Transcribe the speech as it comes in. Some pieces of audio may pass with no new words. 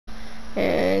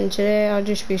And today I'll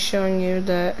just be showing you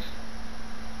that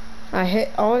I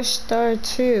hit All-Star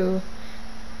 2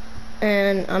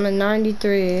 and I'm at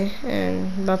 93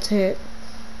 and about to hit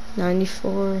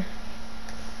 94.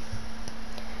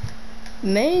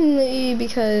 Mainly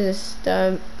because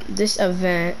this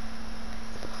event,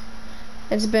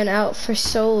 it's been out for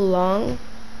so long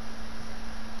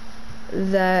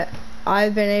that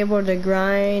I've been able to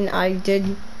grind. I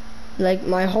did like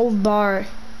my whole bar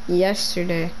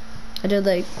yesterday. I did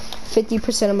like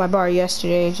 50% of my bar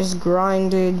yesterday. Just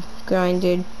grinded,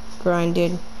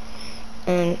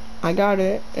 and I got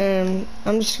it. And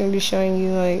I'm just gonna be showing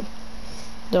you like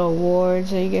the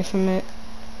awards that you get from it.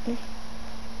 You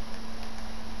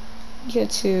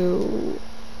get to,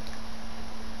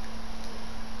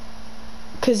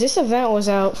 cause this event was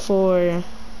out for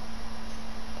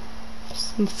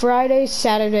Friday,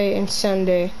 Saturday, and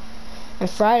Sunday. And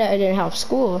Friday I didn't have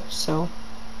school, so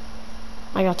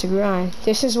I got to grind.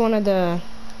 This is one of the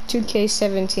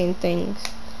 2K17 things.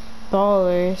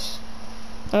 Ballers.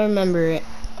 I remember it.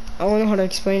 I don't know how to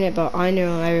explain it, but I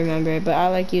know I remember it. But I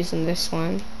like using this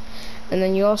one. And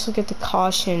then you also get the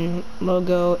caution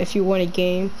logo if you win a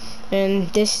game. And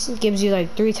this gives you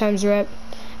like 3 times rep.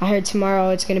 I heard tomorrow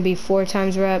it's going to be 4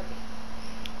 times rep.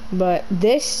 But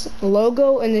this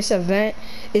logo in this event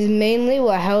is mainly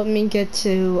what helped me get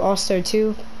to All-Star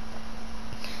 2.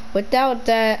 Without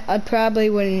that, I probably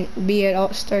wouldn't be at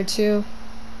All-Star 2.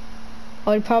 I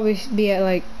would probably be at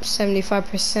like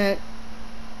 75%.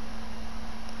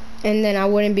 And then I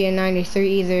wouldn't be at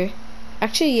 93 either.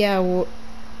 Actually, yeah.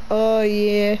 Oh,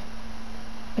 yeah.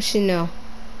 Actually, no.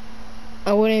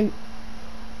 I wouldn't.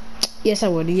 Yes, I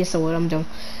would. I'm dumb.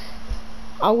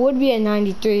 I would be at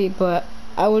 93, but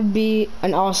I would be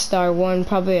an All-Star 1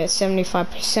 probably at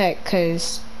 75%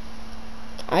 because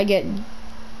I get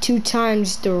 2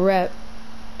 times the rep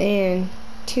and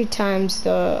 2 times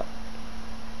the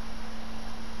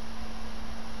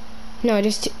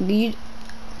you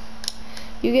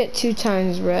get 2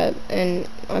 times rep. And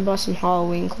I bought some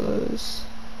Halloween clothes.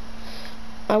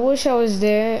 I wish I was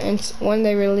there and when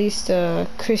they released the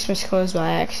Christmas clothes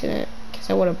by accident, because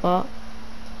I would have bought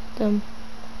them.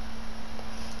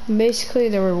 Basically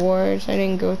the rewards, I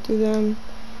didn't go through them,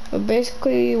 but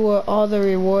basically what all the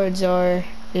rewards are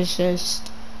is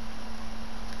just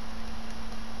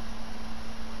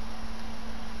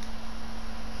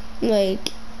like,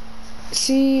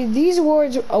 see, these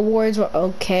awards were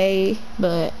okay,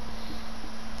 but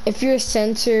if you're a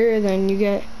center, then you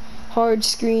get hard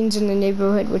screens in the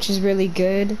neighborhood, which is really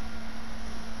good.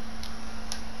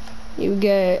 You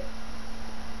get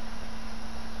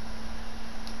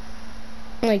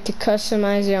like to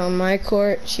customize it on my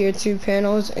court, tier 2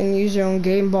 panels, and use your own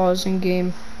game balls in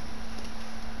game.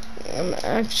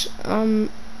 I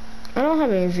don't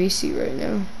have any VC right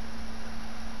now.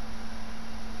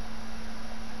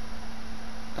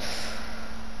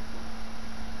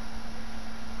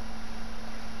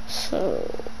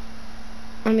 So,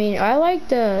 I mean, I like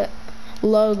the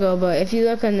logo, but if you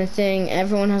look on the thing,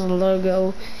 everyone has a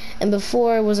logo. And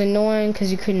before it was annoying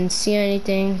because you couldn't see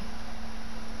anything.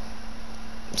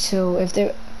 So if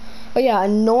they're, oh yeah,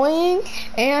 annoying,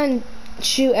 and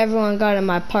shoot, everyone got in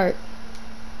my park.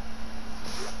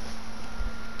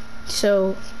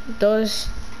 So those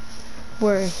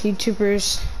were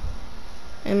YouTubers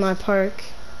in my park.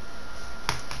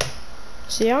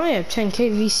 See, I only have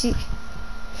 10K VC.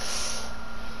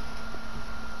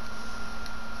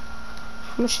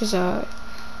 How much is that?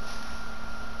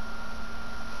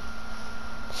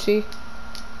 See?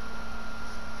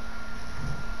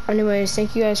 Anyways,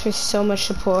 thank you guys for so much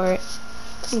support.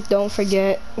 Don't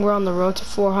forget, we're on the road to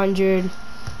 400.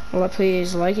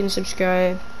 Please like and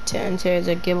subscribe to enter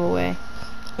the giveaway.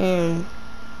 And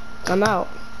I'm out.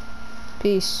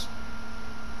 Peace.